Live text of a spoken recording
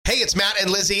It's Matt and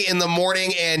Lizzie in the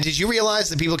morning. And did you realize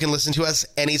that people can listen to us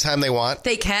anytime they want?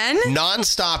 They can?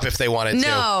 Non-stop if they wanted to.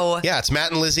 No. Yeah, it's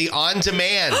Matt and Lizzie on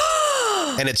demand.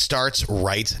 And it starts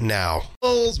right now.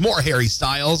 More Harry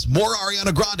Styles, more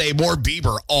Ariana Grande, more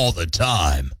Bieber all the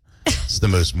time. It's the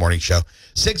Moose Morning Show.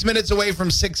 6 minutes away from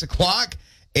 6 o'clock.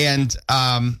 And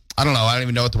I don't know. I don't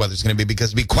even know what the weather's going to be because,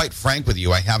 to be quite frank with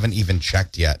you, I haven't even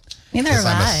checked yet. Neither have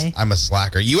I. I'm a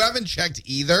slacker. You haven't checked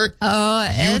either? Oh,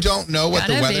 you don't know what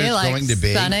the weather is going to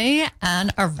be? Sunny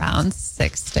and around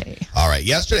 60. All right.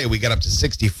 Yesterday, we got up to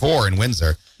 64 in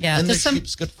Windsor. Yeah, and there's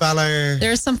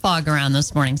some fog around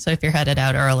this morning, so if you're headed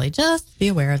out early, just be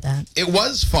aware of that. It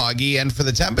was foggy, and for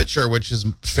the temperature, which is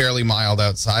fairly mild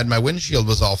outside, my windshield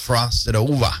was all frosted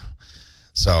over.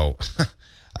 So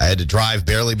I had to drive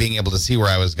barely being able to see where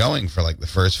I was going for like the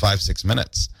first 5-6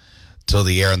 minutes till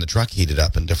the air in the truck heated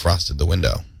up and defrosted the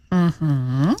window.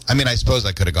 Mm-hmm. I mean, I suppose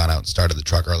I could have gone out and started the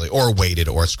truck early or waited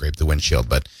or scraped the windshield,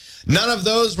 but none of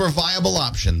those were viable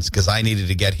options because I needed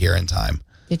to get here in time.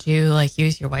 Did you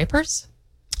use your wipers?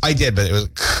 I did, but it was,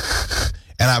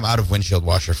 and I'm out of windshield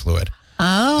washer fluid.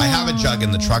 Oh. I have a jug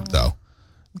in the truck though.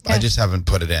 Okay. I just haven't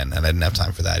put it in, and I didn't have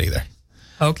time for that either.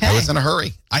 Okay. I was in a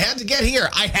hurry. I had to get here.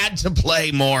 I had to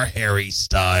play more Harry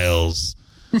Styles.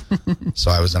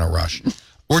 So I was in a rush.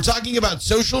 We're talking about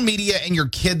social media and your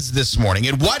kids this morning.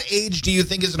 At what age do you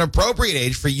think is an appropriate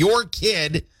age for your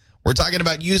kid? We're talking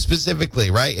about you specifically,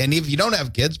 right? And if you don't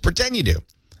have kids, pretend you do.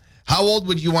 How old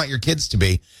would you want your kids to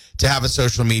be to have a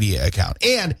social media account?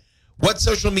 And what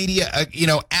social media,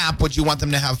 app would you want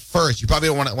them to have first? You probably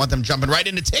don't want them jumping right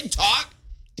into TikTok.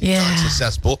 Yeah. TikTok's a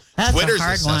cesspool. That's Twitter's a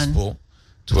hard cesspool. one.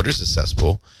 Twitter's a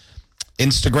cesspool.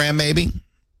 Instagram, maybe.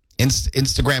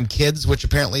 Instagram Kids, which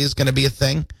apparently is going to be a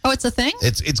thing. Oh, it's a thing?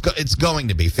 It's going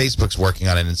to be. Facebook's working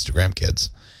on an Instagram Kids.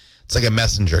 It's like a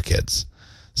Messenger Kids.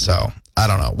 So, I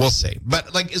don't know. We'll see.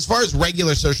 But as far as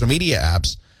regular social media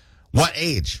apps, what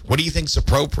age? What do you think's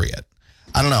appropriate?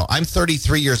 I don't know. I'm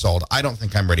 33 years old. I don't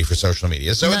think I'm ready for social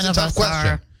media. So it's a tough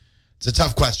question. It's a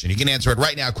tough question. You can answer it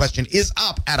right now. Question is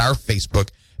up at our Facebook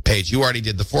page. You already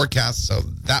did the forecast, so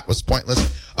that was pointless.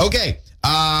 Okay.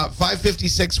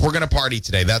 5:56. We're going to party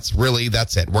today. That's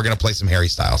it. We're going to play some Harry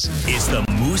Styles. It's the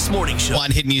Moose Morning Show.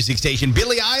 On Hit Music Station.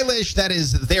 Billie Eilish, that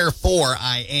is Therefore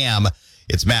I Am.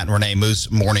 It's Matt and Renee Moose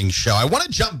Morning Show. I want to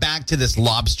jump back to this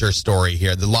lobster story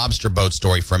here, the lobster boat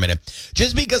story for a minute,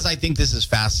 just because I think this is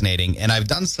fascinating. And I've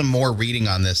done some more reading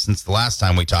on this since the last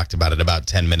time we talked about it about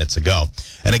 10 minutes ago.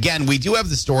 And again, we do have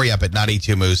the story up at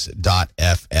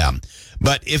 92moose.fm.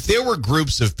 But if there were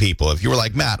groups of people, if you were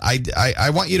like, Matt,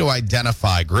 I want you to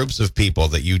identify groups of people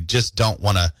that you just don't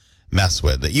want to mess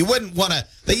with, that you wouldn't want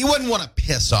to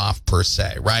piss off per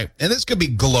se, right? And this could be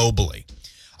globally.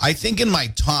 I think in my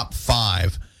top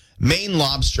 5, Maine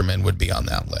lobstermen would be on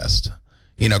that list.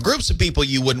 Groups of people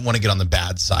you wouldn't want to get on the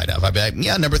bad side of. I'd be like,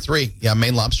 yeah, number 3. Yeah,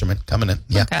 Maine lobstermen coming in.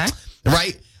 Yeah. Okay.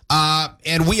 Right?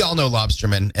 And we all know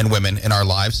lobstermen and women in our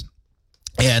lives.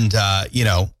 And,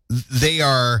 they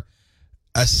are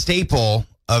a staple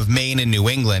of Maine and New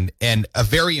England and a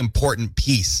very important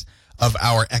piece of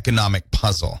our economic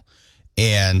puzzle.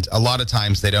 And a lot of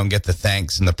times they don't get the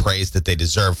thanks and the praise that they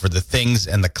deserve for the things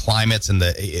and the climates and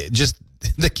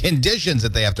the conditions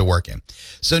that they have to work in.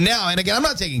 So now, and again, I'm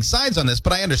not taking sides on this,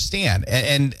 but I understand.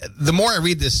 And the more I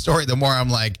read this story, the more I'm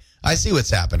like, I see what's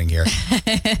happening here.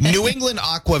 New England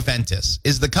Aqua Ventus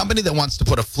is the company that wants to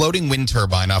put a floating wind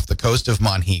turbine off the coast of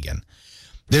Monhegan.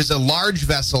 There's a large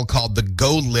vessel called the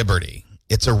Go Liberty.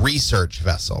 It's a research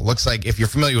vessel. Looks like, if you're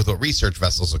familiar with what research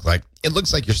vessels look like, it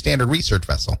looks like your standard research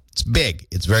vessel. It's big.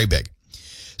 It's very big.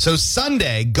 So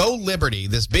Sunday, Go Liberty,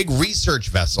 this big research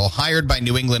vessel hired by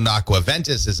New England Aqua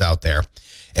Ventus, is out there.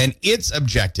 And its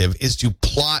objective is to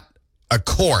plot a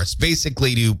course,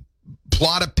 basically to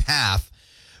plot a path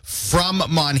from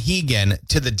Monhegan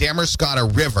to the Damascotta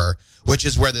River, which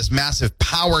is where this massive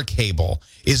power cable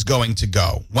is going to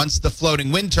go. Once the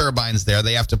floating wind turbine's there,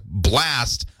 they have to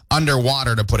blast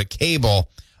underwater to put a cable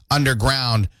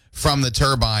underground from the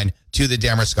turbine to the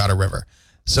Damascotta River.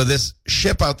 So this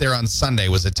ship out there on Sunday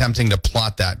was attempting to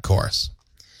plot that course.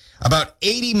 About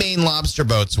 80 Maine lobster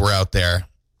boats were out there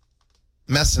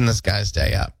messing this guy's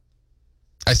day up.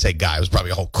 I say guy, it was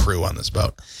probably a whole crew on this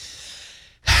boat.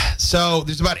 So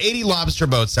there's about 80 lobster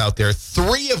boats out there,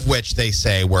 3 of which they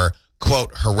say were,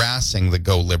 quote, harassing the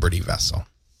Go Liberty vessel.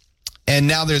 And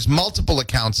now there's multiple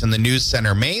accounts in the News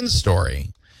Center Maine story.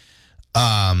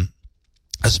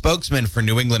 A spokesman for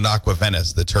New England Aqua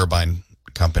Ventus, the turbine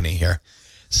company here,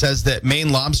 says that Maine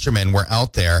lobstermen were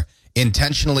out there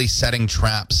intentionally setting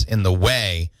traps in the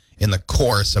way, in the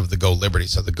course of the Go Liberty,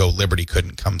 so the Go Liberty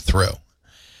couldn't come through.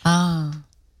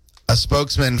 A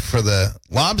spokesman for the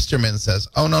lobstermen says,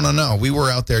 oh, no. We were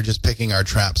out there just picking our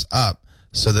traps up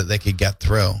so that they could get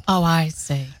through. Oh, I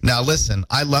see. Now, listen,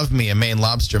 I love me a Maine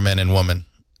lobsterman and woman,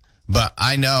 but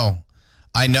I know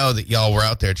that y'all were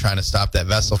out there trying to stop that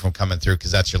vessel from coming through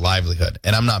because that's your livelihood.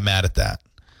 And I'm not mad at that.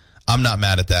 I'm not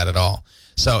mad at that at all.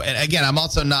 So, and again, I'm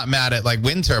also not mad at like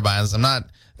wind turbines.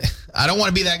 I don't want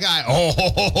to be that guy.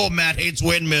 Oh, Matt hates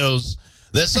windmills.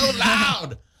 They're so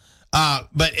loud.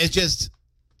 But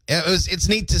it's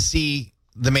neat to see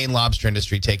the Maine lobster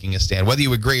industry taking a stand. Whether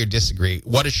you agree or disagree,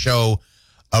 what a show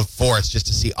of force just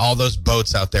to see all those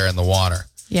boats out there in the water.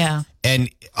 Yeah. And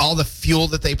all the fuel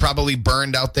that they probably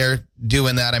burned out there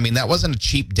doing that. I mean, that wasn't a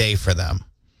cheap day for them.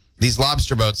 These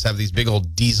lobster boats have these big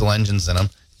old diesel engines in them.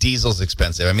 Diesel's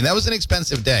expensive. I mean, that was an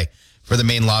expensive day for the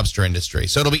Maine lobster industry.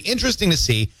 So it'll be interesting to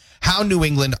see how New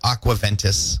England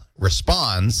Aquaventus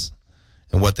responds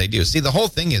and what they do. See, the whole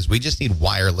thing is we just need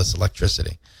wireless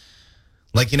electricity.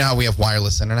 Like, you know how we have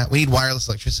wireless internet? We need wireless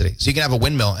electricity. So you can have a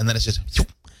windmill and then it just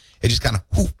kind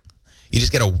of, you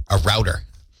just get a router,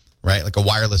 right? Like a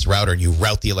wireless router, and you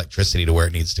route the electricity to where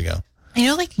it needs to go. I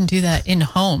know they can do that in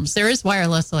homes. There is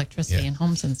wireless electricity in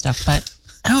homes and stuff, but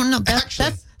I don't know.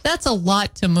 That's a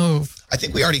lot to move. I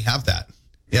think we already have that.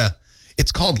 Yeah.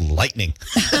 It's called lightning.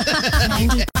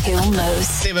 92 Moose.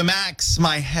 Save a Max,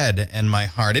 my head and my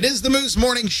heart. It is the Moose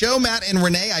Morning Show. Matt and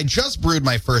Renee, I just brewed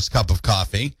my first cup of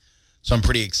coffee, so I'm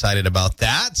pretty excited about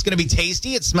that. It's going to be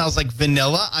tasty. It smells like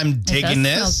vanilla. I'm digging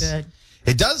this. Smell good.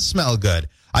 It does smell good.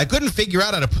 I couldn't figure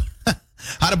out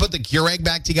how to put the Keurig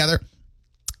back together.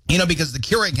 You know, because the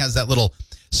Keurig has that little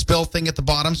spill thing at the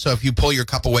bottom. So if you pull your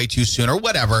cup away too soon or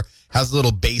whatever, has a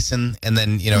little basin, and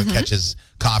then, you know, it catches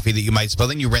coffee that you might spill.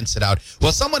 Then you rinse it out.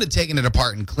 Well, someone had taken it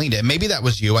apart and cleaned it. Maybe that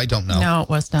was you. I don't know. No, it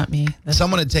was not me.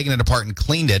 Someone had taken it apart and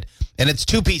cleaned it, and it's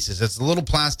two pieces. It's a little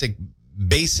plastic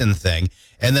basin thing,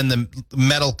 and then the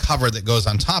metal cover that goes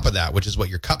on top of that, which is what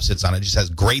your cup sits on. It just has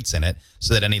grates in it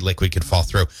so that any liquid could fall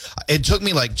through. It took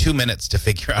me like 2 minutes to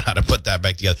figure out how to put that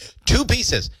back together. Two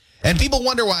pieces. And people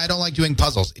wonder why I don't like doing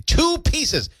puzzles. Two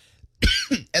pieces.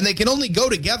 And they can only go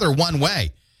together one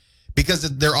way because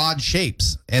they're odd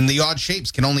shapes. And the odd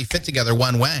shapes can only fit together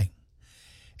one way.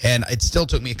 And it still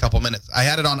took me a couple minutes. I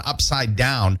had it on upside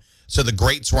down, so the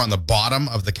grates were on the bottom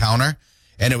of the counter,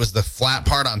 and it was the flat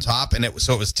part on top, and it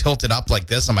was tilted up like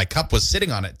this, and my cup was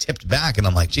sitting on it, tipped back, and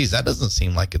I'm like, geez, that doesn't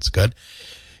seem like it's good.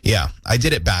 Yeah, I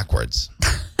did it backwards.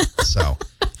 So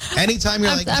anytime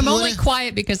you're I'm only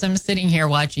quiet because I'm sitting here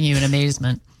watching you in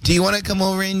amazement. Do you want to come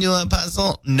over and do a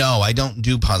puzzle? No, I don't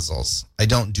do puzzles. I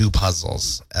don't do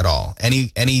puzzles at all.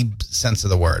 Any sense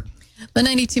of the word. The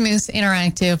 92 Moose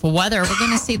Interactive weather. We're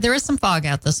going to see there is some fog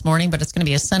out this morning, but it's going to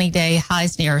be a sunny day.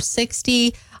 Highs near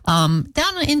 60, down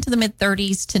into the mid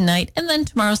 30s tonight, and then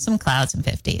tomorrow some clouds and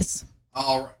 50s.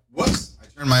 All right. Whoops! I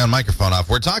turned my own microphone off.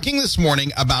 We're talking this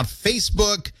morning about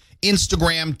Facebook,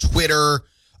 Instagram, Twitter,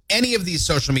 any of these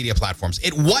social media platforms.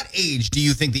 At what age do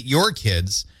you think that your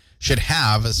kids should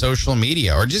have a social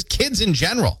media, or just kids in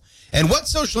general? And what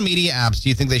social media apps do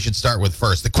you think they should start with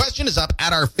first? The question is up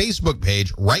at our Facebook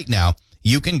page right now.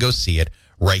 You can go see it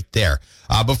right there.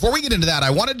 Before we get into that,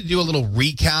 I wanted to do a little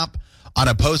recap on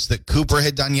a post that Cooper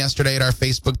had done yesterday at our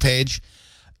Facebook page.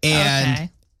 And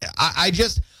I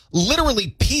just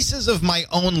literally pieces of my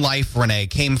own life, Renee,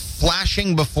 came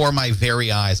flashing before my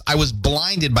very eyes. I was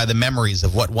blinded by the memories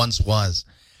of what once was.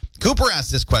 Cooper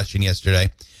asked this question yesterday.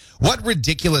 What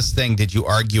ridiculous thing did you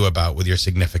argue about with your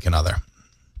significant other?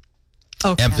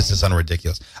 Okay. Emphasis on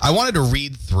ridiculous. I wanted to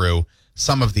read through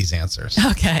some of these answers.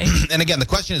 Okay. And again, the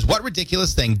question is, what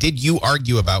ridiculous thing did you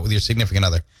argue about with your significant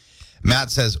other?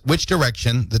 Matt says, which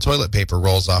direction the toilet paper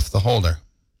rolls off the holder?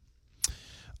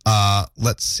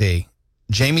 Let's see.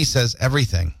 Jamie says,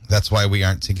 everything. That's why we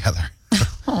aren't together.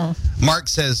 Oh. Mark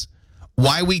says,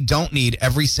 why we don't need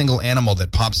every single animal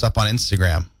that pops up on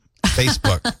Instagram,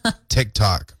 Facebook,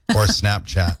 TikTok, or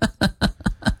Snapchat.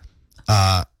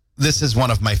 This is one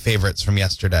of my favorites from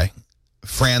yesterday.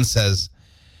 Fran says,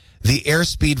 the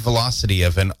airspeed velocity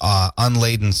of an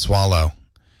unladen swallow,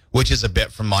 which is a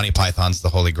bit from Monty Python's The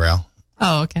Holy Grail.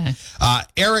 Oh, okay.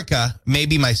 Erica may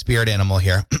be my spirit animal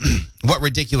here. What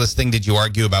ridiculous thing did you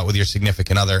argue about with your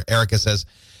significant other? Erica says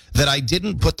that I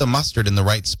didn't put the mustard in the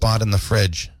right spot in the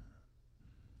fridge.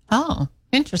 Oh,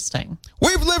 interesting.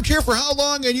 We've lived here for how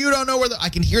long and you don't know where I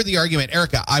can hear the argument.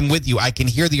 Erica, I'm with you. I can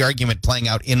hear the argument playing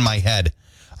out in my head.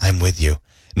 I'm with you.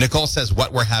 Nicole says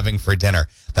what we're having for dinner.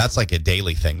 That's like a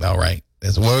daily thing though, right?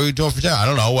 What are we doing for dinner? I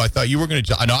don't know. I thought you were going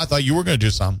to do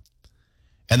some.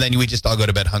 And then we just all go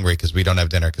to bed hungry because we don't have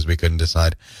dinner because we couldn't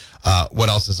decide. What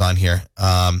else is on here?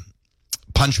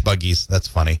 Punch buggies. That's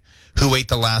funny. Who ate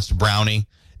the last brownie?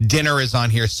 Dinner is on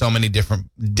here so many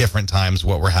different times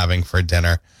what we're having for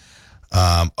dinner.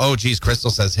 Oh, geez,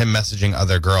 Crystal says him messaging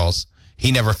other girls.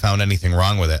 He never found anything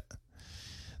wrong with it.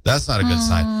 That's not a good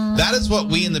sign. That is what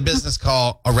we in the business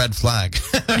call a red flag.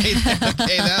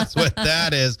 Okay, that's what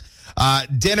that is.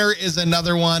 Dinner is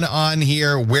another one on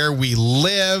here. Where we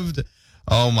lived.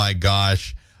 Oh, my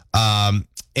gosh.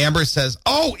 Amber says,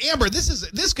 Amber,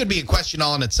 this could be a question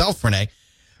all in itself, Renee.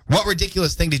 What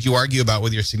ridiculous thing did you argue about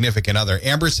with your significant other?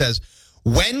 Amber says,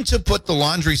 when to put the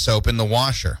laundry soap in the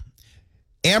washer.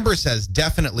 Amber says,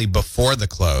 definitely before the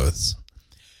clothes.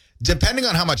 Depending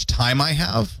on how much time I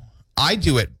have, I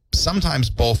do it sometimes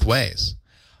both ways.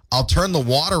 I'll turn the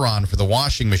water on for the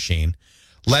washing machine,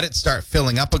 let it start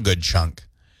filling up a good chunk,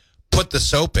 put the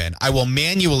soap in. I will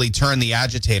manually turn the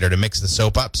agitator to mix the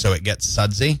soap up so it gets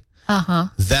sudsy.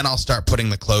 Then I'll start putting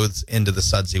the clothes into the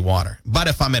sudsy water. But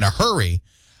if I'm in a hurry,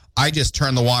 I just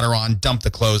turn the water on, dump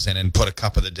the clothes in, and put a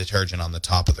cup of the detergent on the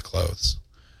top of the clothes.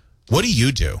 What do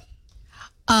you do?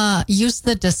 Use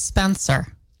the dispenser.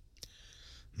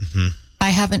 Mm-hmm. I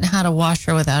haven't had a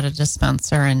washer without a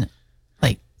dispenser, and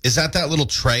is that little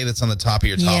tray that's on the top of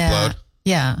your top load?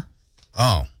 Yeah.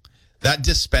 Oh, that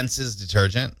dispenses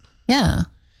detergent? Yeah.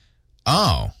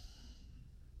 Oh.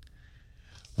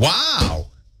 Wow.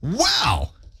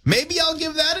 Maybe I'll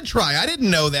give that a try. I didn't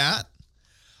know that.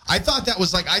 I thought that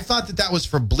was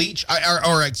for bleach,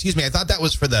 or excuse me, I thought that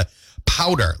was for the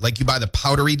powder. Like you buy the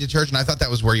powdery detergent. I thought that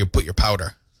was where you put your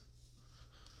powder.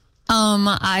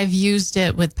 I've used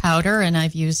it with powder and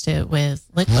I've used it with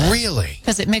liquid. Really?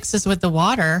 Because it mixes with the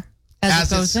water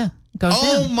as it goes in.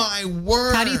 Oh my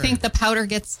word. How do you think the powder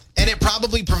gets? And it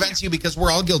probably prevents you, because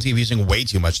we're all guilty of using way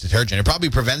too much detergent. It probably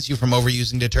prevents you from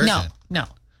overusing detergent. No.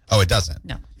 Oh, it doesn't?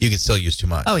 No. You can still use too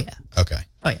much? Oh, yeah. Okay.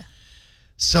 Oh, yeah.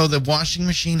 So the washing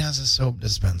machine has a soap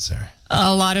dispenser.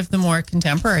 A lot of the more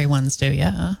contemporary ones do,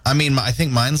 yeah. I mean, I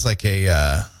think mine's a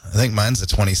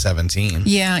 2017.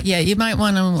 Yeah. You might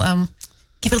want to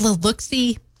give it a little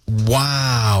look-see.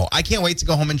 Wow. I can't wait to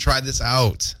go home and try this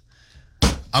out.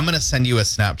 I'm going to send you a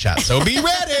Snapchat, so be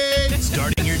ready.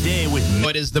 Starting your day with...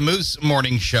 It is the Moose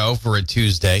Morning Show for a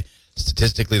Tuesday.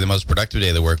 Statistically, the most productive day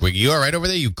of the work week. You all right over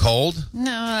there? You cold?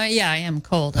 No, yeah, I am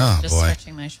cold. Oh, I'm just boy.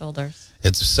 stretching my shoulders.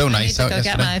 It's so nice out I need to go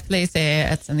yesterday. get my fleece.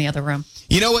 It's in the other room.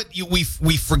 You know what?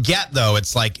 We forget, though.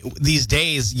 It's like these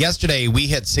days. Yesterday, we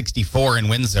hit 64 in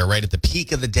Windsor right at the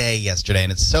peak of the day yesterday,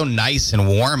 and it's so nice and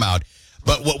warm out.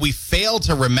 But what we fail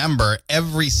to remember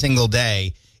every single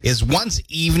day is once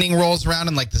evening rolls around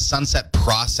and the sunset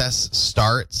process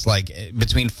starts,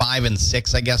 between 5 and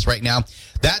 6, I guess, right now,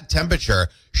 that temperature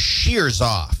shears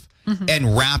off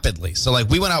and rapidly. So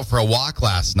we went out for a walk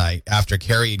last night after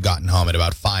Carrie had gotten home at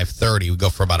about 5:30. We go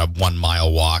for about a 1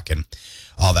 mile walk and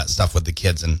all that stuff with the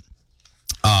kids. And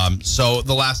so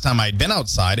the last time I'd been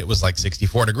outside, it was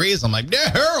 64 degrees. I'm like,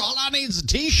 yeah, all I need is a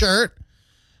T-shirt.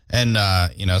 And,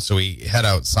 so we head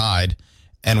outside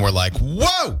and we're like,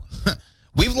 whoa,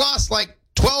 we've lost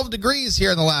 12 degrees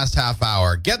here in the last half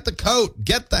hour. Get the coat,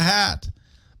 get the hat,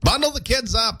 bundle the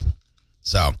kids up.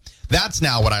 So that's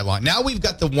now what I long. Now we've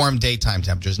got the warm daytime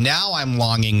temperatures. Now I'm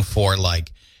longing for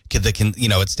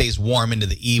it stays warm into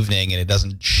the evening and it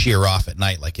doesn't shear off at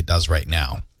night like it does right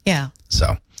now. Yeah.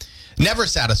 So never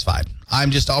satisfied.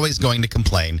 I'm just always going to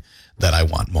complain that I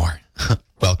want more.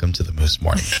 Welcome to the Moose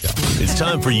Morning Show. It's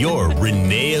time for your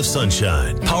Renee of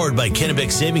Sunshine, powered by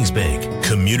Kennebec Savings Bank.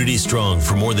 Community strong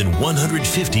for more than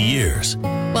 150 years.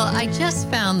 Well, I just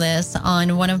found this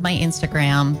on one of my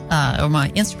Instagram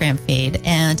feed,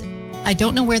 and I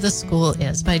don't know where the school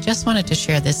is, but I just wanted to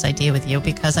share this idea with you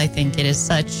because I think it is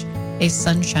such a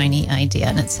sunshiny idea.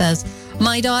 And it says,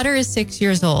 my daughter is 6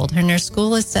 years old, and her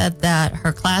school has said that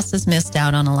her class has missed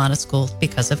out on a lot of school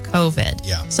because of COVID.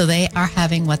 Yeah. So they are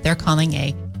having what they're calling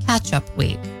a catch-up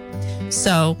week.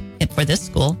 So for this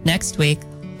school, next week,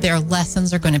 their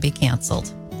lessons are going to be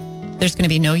canceled. There's going to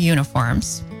be no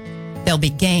uniforms. There'll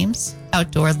be games,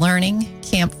 outdoor learning,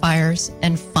 campfires,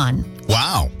 and fun.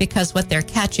 Wow. Because what they're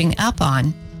catching up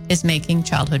on is making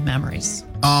childhood memories.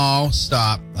 Oh,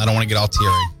 stop. I don't want to get all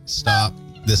teary. Stop.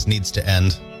 This needs to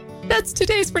end. That's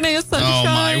today's Renee of Sunshine. Oh,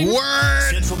 my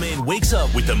word. Central Maine wakes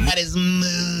up with the... That is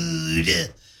mood.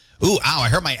 Ooh, ow, I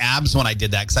hurt my abs when I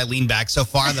did that because I leaned back so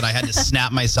far that I had to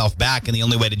snap myself back. And the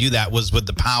only way to do that was with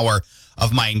the power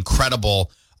of my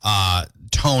incredible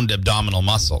toned abdominal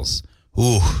muscles.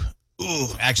 Ooh,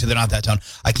 actually, they're not that toned.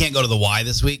 I can't go to the Y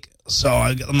this week. So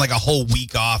I'm a whole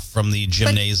week off from the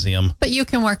gymnasium. But you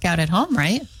can work out at home,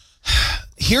 right?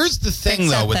 Here's the thing,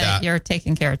 Except though, with that that. you're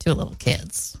taking care of 2 little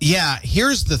kids. Yeah,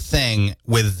 here's the thing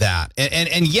with that.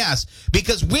 And yes,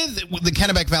 because with the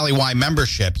Kennebec Valley Y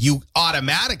membership, you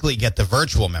automatically get the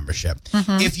virtual membership.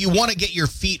 If you want to get your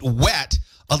feet wet,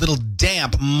 a little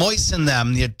damp, moisten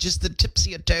them, just the tips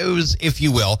of your toes, if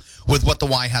you will, with what the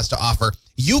Y has to offer,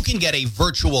 you can get a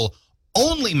virtual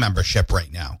only membership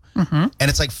right now. And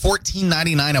it's like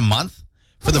 $14.99 a month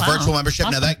for the virtual membership.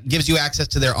 Awesome. Now, that gives you access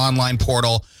to their online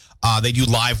portal. They do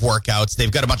live workouts.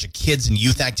 They've got a bunch of kids and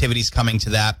youth activities coming to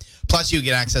that. Plus, you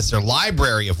get access to their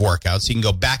library of workouts. So you can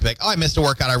go back and be like, oh, I missed a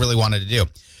workout I really wanted to do.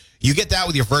 You get that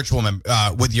with your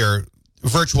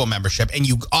virtual membership, and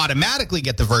you automatically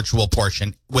get the virtual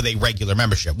portion with a regular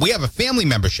membership. We have a family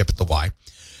membership at the Y,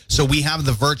 so we have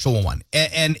the virtual one.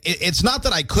 And it's not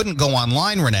that I couldn't go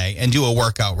online, Renee, and do a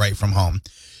workout right from home.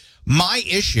 My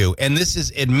issue, and this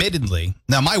is admittedly,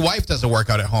 now my wife does a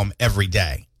workout at home every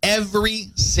day. Every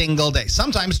single day,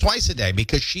 sometimes twice a day,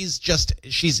 because she's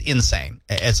insane.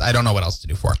 I don't know what else to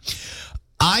do for her.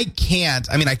 I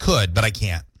could, but I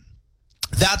can't.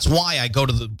 That's why I go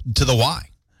to the Y.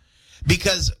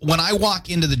 Because when I walk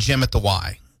into the gym at the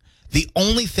Y, the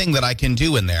only thing that I can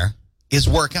do in there is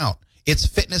work out. It's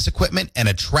fitness equipment and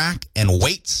a track and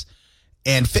weights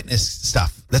and fitness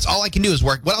stuff. That's all I can do is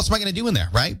work. What else am I going to do in there,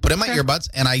 right? Put in my earbuds,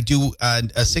 and I do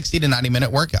a 60 to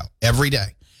 90-minute workout every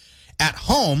day. At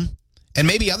home, and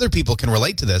maybe other people can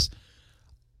relate to this,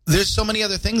 there's so many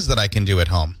other things that I can do at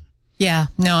home. Yeah,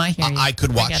 no, I hear you. I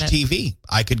could watch TV.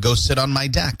 I could go sit on my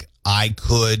deck. I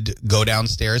could go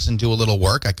downstairs and do a little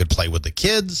work. I could play with the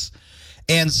kids.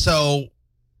 And so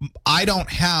I don't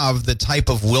have the type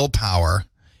of willpower.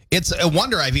 It's a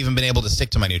wonder I've even been able to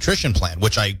stick to my nutrition plan,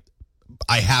 which I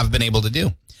have been able to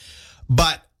do.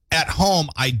 But at home,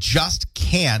 I just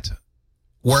can't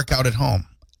work out at home.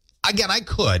 Again, I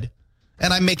could,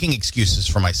 and I'm making excuses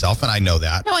for myself, and I know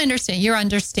that. No, I understand. You're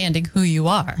understanding who you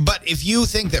are. But if you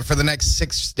think that for the next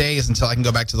 6 days until I can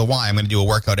go back to the Y, I'm going to do a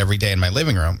workout every day in my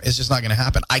living room, it's just not going to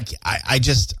happen.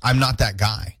 I'm not that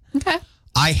guy. Okay.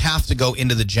 I have to go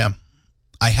into the gym.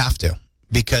 I have to,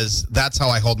 because that's how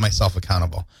I hold myself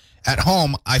accountable. At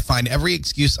home, I find every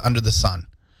excuse under the sun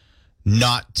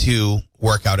not to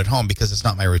work out at home because it's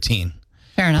not my routine.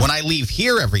 Fair enough. When I leave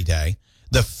here every day,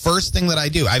 the first thing that I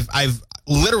do, I've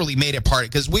literally made it part,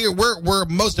 because we're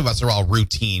most of us are all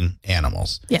routine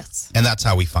animals. Yes. And that's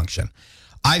how we function.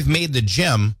 I've made the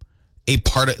gym a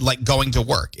part of, like, going to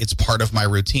work. It's part of my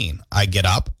routine. I get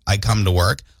up, I come to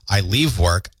work, I leave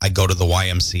work, I go to the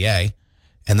YMCA,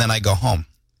 and then I go home.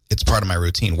 It's part of my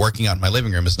routine. Working out in my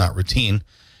living room is not routine.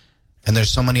 And there's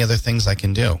so many other things I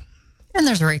can do. And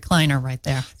there's a recliner right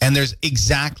there. And there's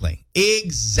exactly.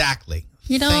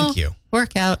 You know, Thank you.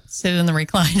 Work out, sit in the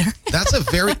recliner. That's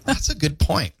a good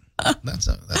point. That's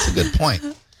a good point.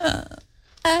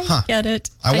 I get it.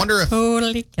 I wonder if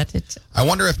totally get it. I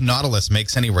wonder if Nautilus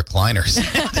makes any recliners.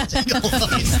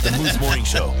 It's the Moose Morning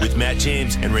Show with Matt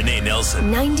James and Renee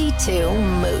Nelson. 92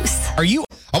 Moose.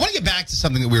 I want to get back to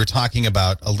something that we were talking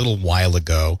about a little while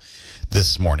ago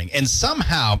this morning. And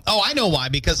somehow, I know why,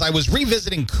 because I was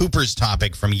revisiting Cooper's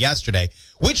topic from yesterday,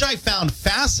 which I found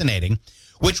fascinating,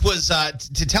 which was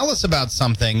to tell us about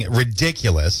something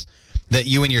ridiculous that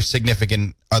you and your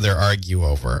significant other argue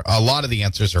over. A lot of the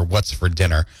answers are what's for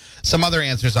dinner. Some other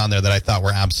answers on there that I thought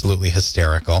were absolutely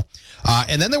hysterical.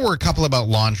 And then there were a couple about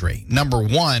laundry. Number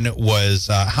one was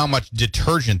how much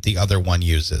detergent the other one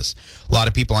uses. A lot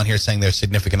of people on here saying their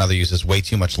significant other uses way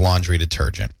too much laundry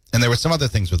detergent. And there were some other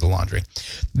things with the laundry.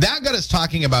 That got us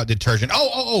talking about detergent.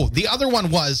 The other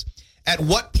one was at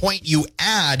what point you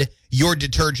add your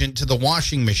detergent to the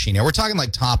washing machine. Now, we're talking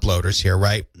like top loaders here,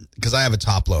 right? Because I have a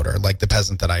top loader, like the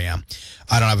peasant that I am.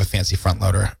 I don't have a fancy front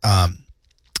loader.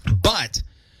 But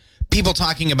people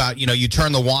talking about, you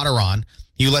turn the water on,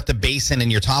 you let the basin in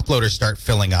your top loader start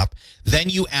filling up, then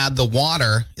you add the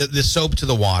water, the soap to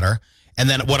the water, and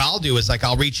then what I'll do is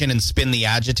I'll reach in and spin the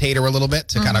agitator a little bit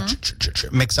to kind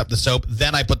of mix up the soap.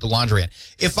 Then I put the laundry in.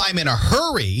 If I'm in a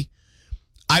hurry,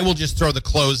 I will just throw the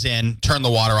clothes in, turn the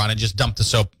water on, and just dump the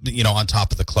soap, on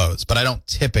top of the clothes. But I don't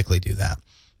typically do that.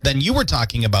 Then you were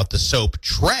talking about the soap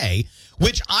tray,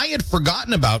 which I had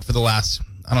forgotten about for the last,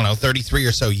 33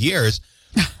 or so years.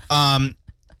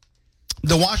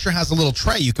 The washer has a little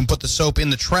tray. You can put the soap in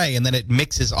the tray, and then it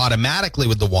mixes automatically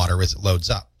with the water as it loads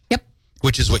up. Yep.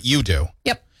 Which is what you do.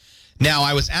 Yep. Now,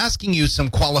 I was asking you some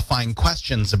qualifying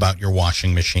questions about your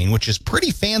washing machine, which is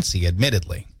pretty fancy,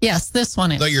 admittedly. Yes, this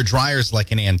one is. Though your dryer's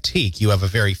like an antique, you have a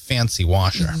very fancy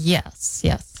washer. Yes.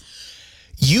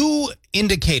 You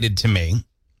indicated to me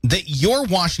that your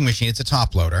washing machine, it's a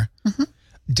top loader,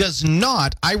 does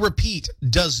not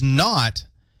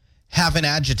have an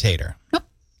agitator. Nope.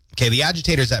 Okay, the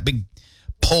agitator is that big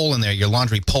pole in there. Your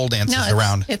laundry pole dances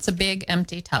around. It's a big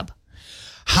empty tub.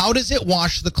 How does it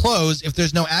wash the clothes if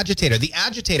there's no agitator? The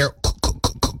agitator,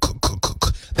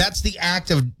 that's the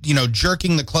act of,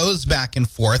 jerking the clothes back and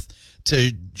forth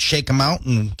to shake them out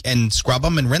and scrub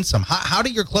them and rinse them. How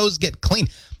do your clothes get clean?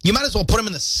 You might as well put them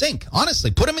in the sink. Honestly,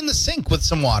 put them in the sink with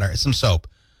some water, some soap.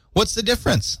 What's the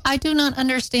difference? I do not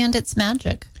understand its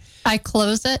magic. I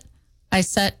close it. I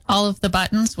set all of the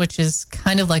buttons, which is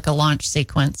kind of like a launch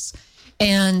sequence.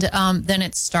 And then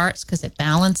it starts because it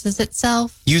balances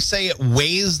itself. You say it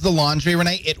weighs the laundry,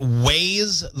 Renee? It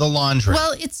weighs the laundry.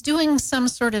 Well, it's doing some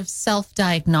sort of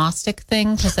self-diagnostic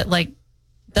thing because it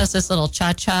does this little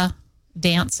cha-cha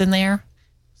dance in there.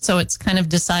 So it's kind of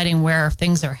deciding where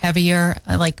things are heavier.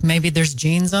 Like maybe there's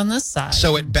jeans on this side.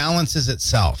 So it balances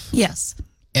itself. Yes.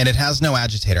 And it has no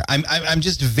agitator. I'm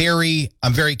just very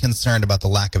concerned about the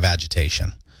lack of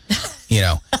agitation.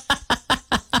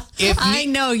 I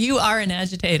know you are an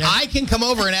agitator. I can come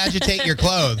over and agitate your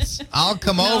clothes. I'll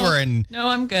come over and... No,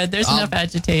 I'm good. There's enough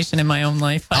agitation in my own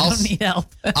life. I don't need help.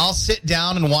 I'll sit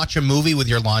down and watch a movie with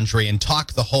your laundry and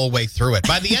talk the whole way through it.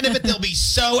 By the end of it, they'll be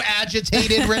so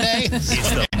agitated, Renee. It's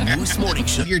the Moose Morning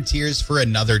Show. Your tears for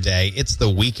another day. It's the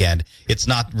weekend. It's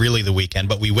not really the weekend,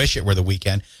 but we wish it were the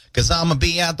weekend. Because I'm going to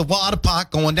be at the water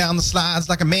park going down the slides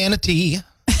like a manatee.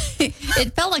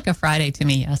 It felt like a Friday to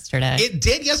me yesterday. It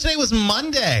did. Yesterday was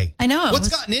Monday. I know. What's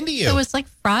gotten into you? It was like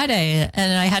Friday,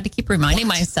 and I had to keep reminding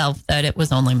myself that it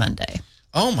was only Monday.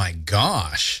 Oh, my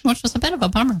gosh. Which was a bit of a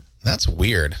bummer. That's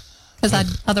weird. Because I'd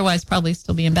otherwise probably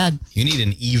still be in bed. You need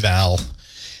an eval.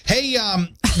 Hey,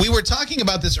 we were talking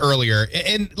about this earlier.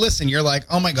 And listen, you're like,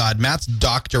 oh, my God, Matt's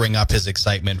doctoring up his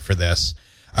excitement for this.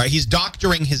 He's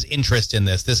doctoring his interest in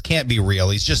this. This can't be real.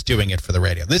 He's just doing it for the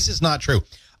radio. This is not true.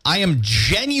 I am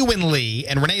genuinely,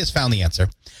 and Renee has found the answer,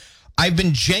 I've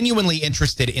been genuinely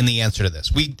interested in the answer to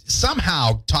this. We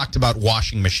somehow talked about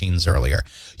washing machines earlier.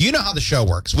 You know how the show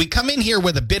works. We come in here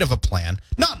with a bit of a plan,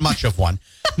 not much of one,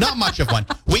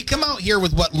 We come out here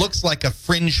with what looks like a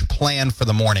fringe plan for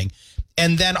the morning,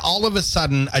 and then all of a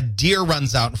sudden a deer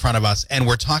runs out in front of us, and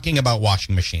we're talking about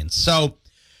washing machines. So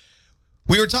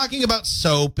we were talking about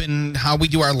soap and how we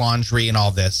do our laundry and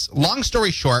all this. Long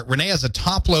story short, Renee has a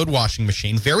top-load washing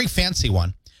machine, very fancy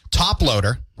one, top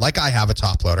loader, like I have a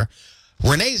top loader.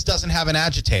 Renee's doesn't have an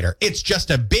agitator. It's just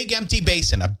a big empty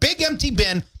basin, a big empty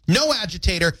bin, no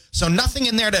agitator, so nothing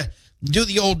in there to do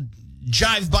the old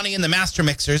Jive Bunny and the Master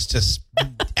Mixers to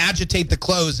agitate the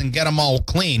clothes and get them all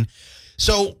clean.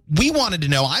 So I wanted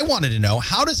to know,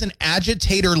 how does an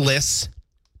agitator-less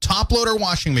top-loader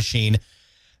washing machine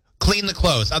clean the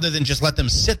clothes other than just let them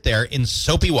sit there in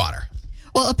soapy water?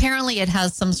 Well, apparently it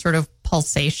has some sort of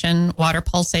pulsation, water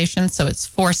pulsation. So it's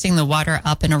forcing the water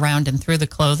up and around and through the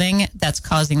clothing. That's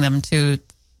causing them to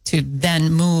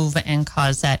then move and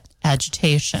cause that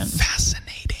agitation.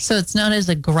 Fascinating. So it's not as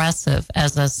aggressive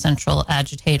as a central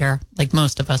agitator like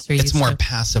most of us are used to. It's more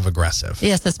passive aggressive.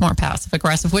 Yes, it's more passive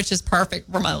aggressive, which is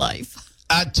perfect for my life.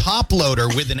 A top loader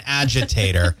with an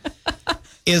agitator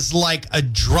is like a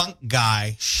drunk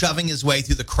guy shoving his way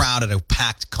through the crowd at a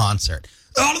packed concert.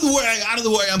 Out of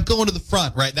the way, I'm going to the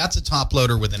front, right? That's a top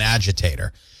loader with an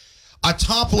agitator. A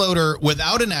top loader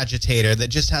without an agitator that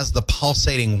just has the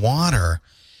pulsating water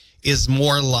is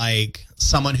more like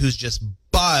someone who's just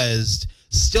buzzed,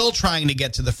 still trying to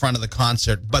get to the front of the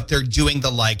concert, but they're doing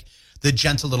the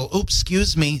gentle little, oh,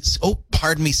 excuse me, oh,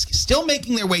 pardon me, still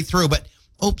making their way through, but,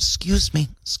 oh, excuse me.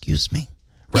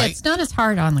 Right? Yeah, it's not as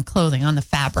hard on the clothing, on the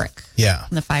fabric. Yeah.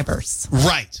 On the fibers.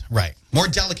 Right. More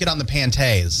delicate on the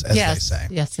panties, as they say.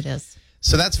 Yes, it is.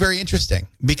 So that's very interesting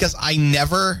because I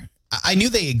knew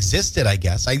they existed, I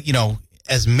guess.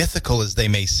 As mythical as they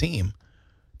may seem,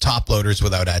 top loaders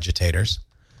without agitators.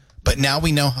 But now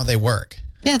we know how they work.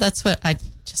 Yeah, that's what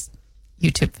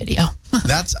YouTube video.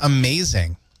 That's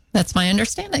amazing. That's my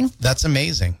understanding. That's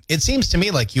amazing. It seems to me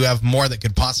like you have more that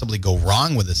could possibly go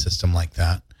wrong with a system like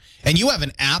that. And you have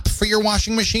an app for your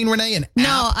washing machine, Renee?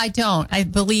 No, I don't. I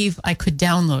believe I could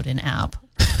download an app.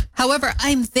 However,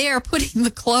 I'm there putting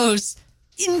the clothes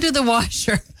into the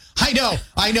washer. I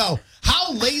know.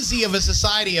 How lazy of a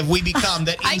society have we become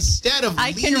that instead of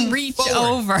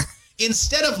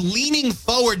instead of leaning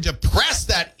forward to press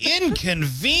that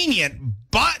inconvenient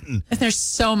button. There's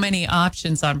so many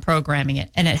options on programming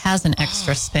it, and it has an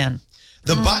extra spin.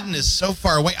 The button is so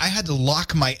far away. I had to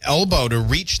lock my elbow to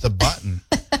reach the button.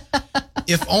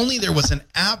 If only there was an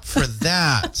app for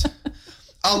that.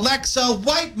 Alexa,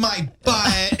 wipe my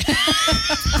butt.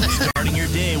 Starting your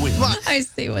day with I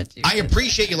see what you I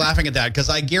appreciate you laughing at that because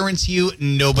I guarantee you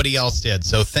nobody else did.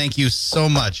 So thank you so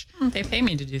much. They pay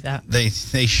me to do that. They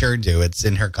sure do. It's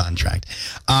in her contract.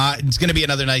 It's going to be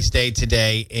another nice day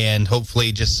today, and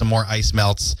hopefully just some more ice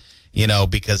melts,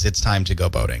 because it's time to go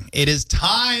boating. It is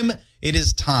time. It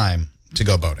is time to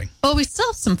go boating. Well, we still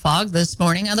have some fog this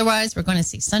morning. Otherwise, we're going to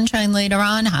see sunshine later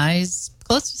on. Highs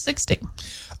close to 60.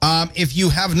 If you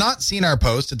have not seen our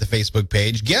post at the Facebook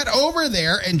page, get over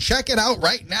there and check it out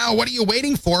right now. What are you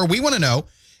waiting for? We want to know,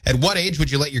 at what age would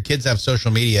you let your kids have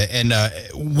social media, and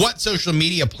what social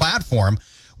media platform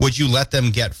would you let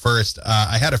them get first?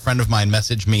 I had a friend of mine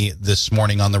message me this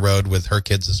morning on the road with her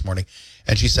kids this morning,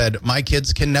 and she said, my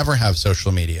kids can never have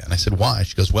social media. And I said, why?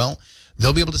 She goes, well,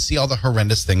 they'll be able to see all the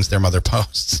horrendous things their mother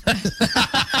posts.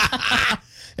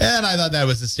 And I thought that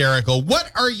was hysterical. What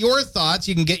are your thoughts?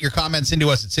 You can get your comments into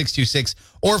us at 626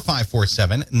 or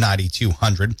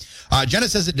 547-9200. Jenna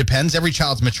says it depends. Every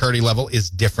child's maturity level is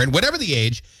different. Whatever the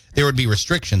age, there would be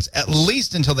restrictions, at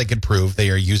least until they could prove they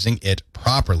are using it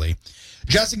properly.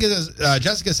 Jessica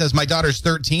says, my daughter's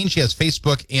 13. She has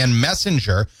Facebook and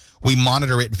Messenger. We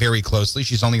monitor it very closely.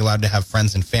 She's only allowed to have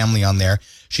friends and family on there.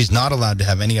 She's not allowed to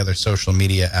have any other social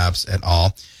media apps at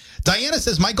all. Diana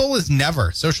says, my goal is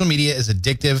never. Social media is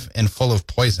addictive and full of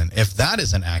poison. If that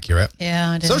isn't accurate.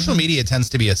 Yeah, it is. Social media tends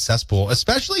to be a cesspool,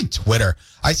 especially Twitter.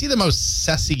 I see the most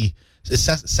sassy. Does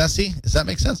that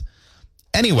make sense?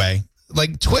 Anyway,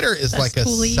 like Twitter is like a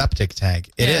septic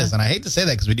tank. It is. And I hate to say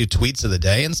that because we do tweets of the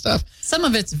day and stuff. Some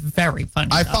of it's very funny.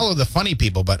 I follow the funny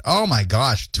people, but oh my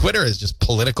gosh, Twitter is just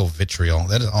political vitriol.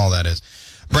 That is all that is.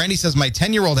 Brandy says, my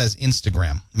 10-year-old has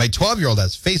Instagram. My 12-year-old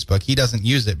has Facebook. He doesn't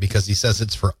use it because he says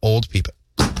it's for old people.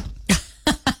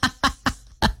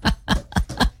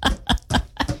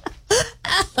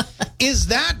 Is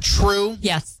that true?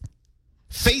 Yes.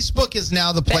 Facebook is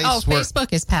now the place where...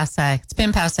 Facebook is passe. It's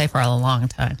been passe for a long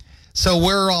time. So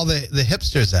where are all the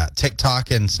hipsters at?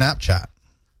 TikTok and Snapchat?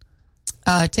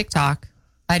 TikTok.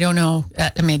 I don't know.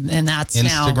 I mean, and that's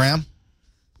Instagram?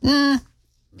 Now...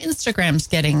 Instagram's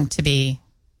getting to be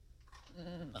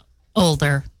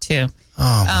older, too.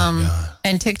 Oh, my God.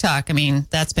 And TikTok, I mean,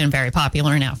 that's been very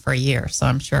popular now for a year, so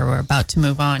I'm sure we're about to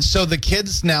move on. So the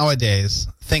kids nowadays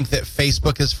think that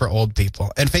Facebook is for old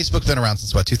people. And Facebook's been around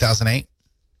since, what, 2008?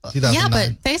 2009? Yeah,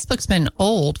 but Facebook's been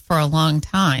old for a long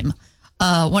time.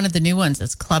 One of the new ones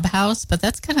is Clubhouse, but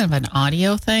that's kind of an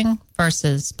audio thing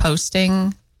versus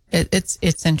posting. It's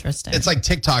interesting. It's like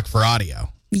TikTok for audio.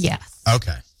 Yes.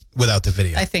 Okay. Without the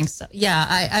video. I think so. Yeah,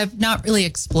 I've not really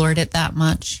explored it that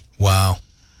much. Wow.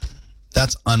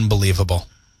 That's unbelievable.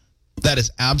 That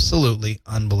is absolutely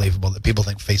unbelievable that people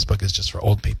think Facebook is just for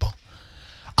old people.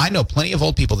 I know plenty of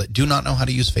old people that do not know how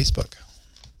to use Facebook.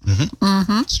 Mm-hmm.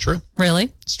 Mm-hmm. It's true.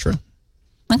 Really? It's true.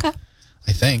 Okay.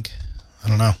 I think. I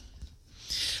don't know.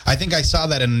 I think I saw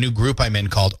that in a new group I'm in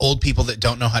called Old People That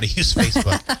Don't Know How to Use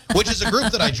Facebook, which is a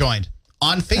group that I joined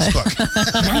on Facebook.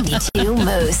 92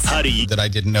 Moose. How do you... That I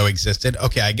didn't know existed.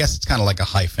 Okay, I guess it's kind of like a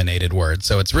hyphenated word.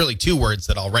 So it's really two words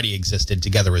that already existed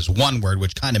together as one word,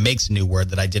 which kind of makes a new word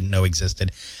that I didn't know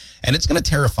existed. And it's going to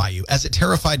terrify you, as it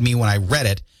terrified me when I read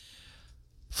it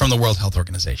from the World Health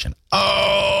Organization.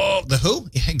 Oh, the WHO?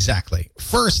 Yeah, exactly.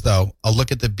 First, though, a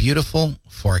look at the beautiful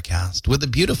forecast with the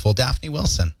beautiful Daphne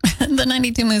Wilson. The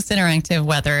 92 Moose Interactive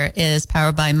Weather is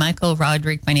powered by Michael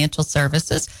Roderick Financial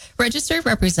Services, registered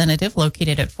representative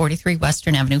located at 43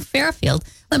 Western Avenue, Fairfield.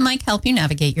 Let Mike help you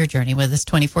navigate your journey with his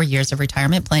 24 years of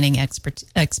retirement planning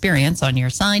experience on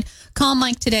your side. Call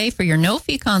Mike today for your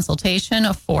no-fee consultation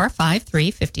of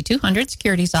 453-5200.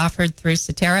 Securities offered through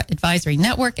Cetera Advisory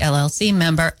Network, LLC,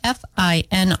 member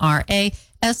FINRA.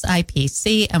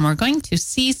 SIPC, and we're going to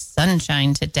see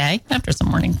sunshine today after some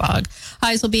morning fog.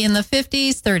 Highs will be in the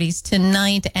 50s, 30s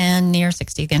tonight, and near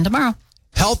 60 again tomorrow.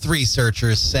 Health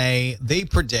researchers say they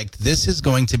predict this is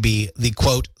going to be the,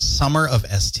 quote, summer of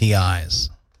STIs.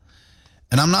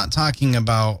 And I'm not talking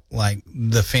about, like,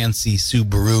 the fancy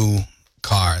Subaru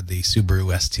car, the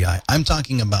Subaru STI. I'm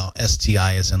talking about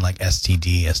STI as in, like,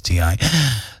 STD, STI,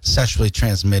 sexually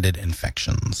transmitted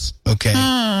infections. Okay?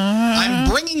 I'm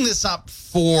bringing this up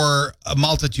for a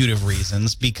multitude of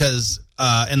reasons because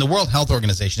and the World Health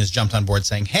Organization has jumped on board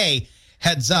saying, hey,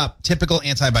 heads up, typical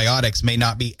antibiotics may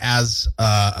not be as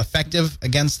effective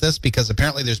against this because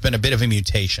apparently there's been a bit of a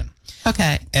mutation.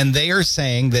 Okay. And they are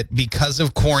saying that because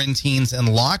of quarantines and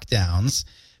lockdowns,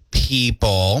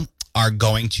 people are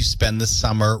going to spend the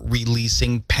summer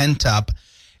releasing pent-up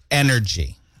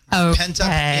energy. Okay. Pent-up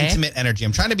intimate energy.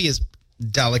 I'm trying to be as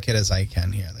delicate as I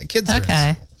can here. The kids are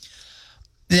okay.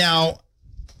 Now,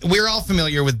 we're all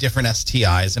familiar with different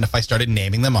STIs, and if I started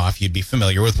naming them off, you'd be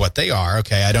familiar with what they are.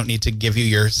 Okay, I don't need to give you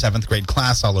your 7th grade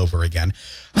class all over again.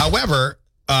 However,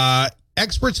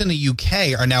 experts in the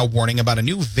UK are now warning about a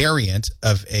new variant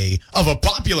of a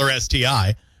popular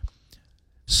STI,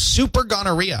 super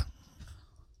gonorrhea.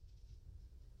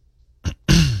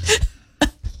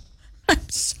 I'm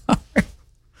sorry.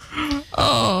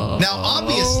 Oh. Now,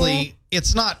 obviously,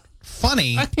 it's not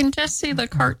funny. I can just see the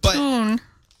cartoon.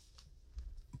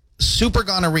 Super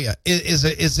gonorrhea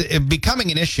is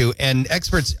becoming an issue, and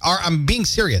experts are. I'm being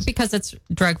serious Because it's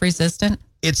drug resistant.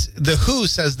 It's the WHO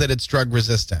says that it's drug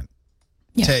resistant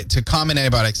to common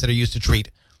antibiotics that are used to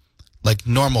treat like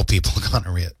normal people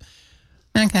gonorrhea.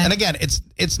 Okay. And again,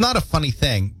 it's not a funny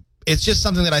thing. It's just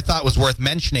something that I thought was worth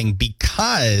mentioning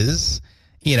because,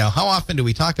 how often do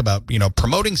we talk about,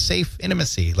 promoting safe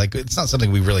intimacy? Like, it's not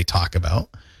something we really talk about.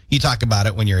 You talk about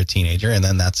it when you're a teenager, and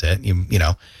then that's it. You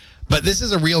know. But this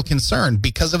is a real concern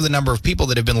because of the number of people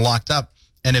that have been locked up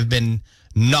and have been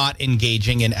not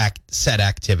engaging in said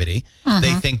activity.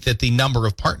 They think that the number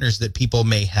of partners that people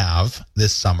may have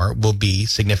this summer will be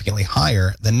significantly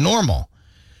higher than normal.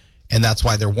 And that's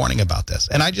why they're warning about this.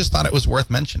 And I just thought it was worth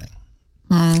mentioning.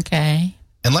 Okay.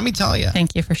 And let me tell you,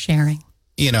 Thank you for sharing.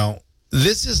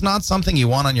 This is not something you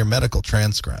want on your medical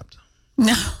transcript.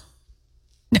 No.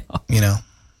 No.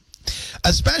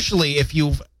 Especially if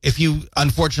you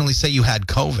unfortunately say you had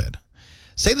COVID.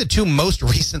 Say the 2 most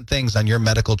recent things on your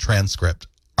medical transcript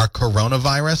are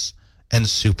coronavirus and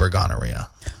super gonorrhea.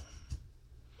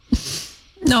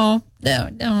 No.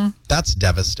 That's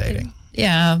devastating.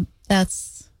 Yeah, that's...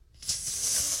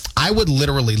 I would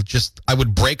literally I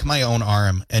would break my own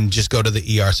arm and just go to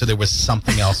the ER so there was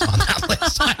something else on that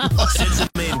list. Since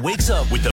Man wakes up with the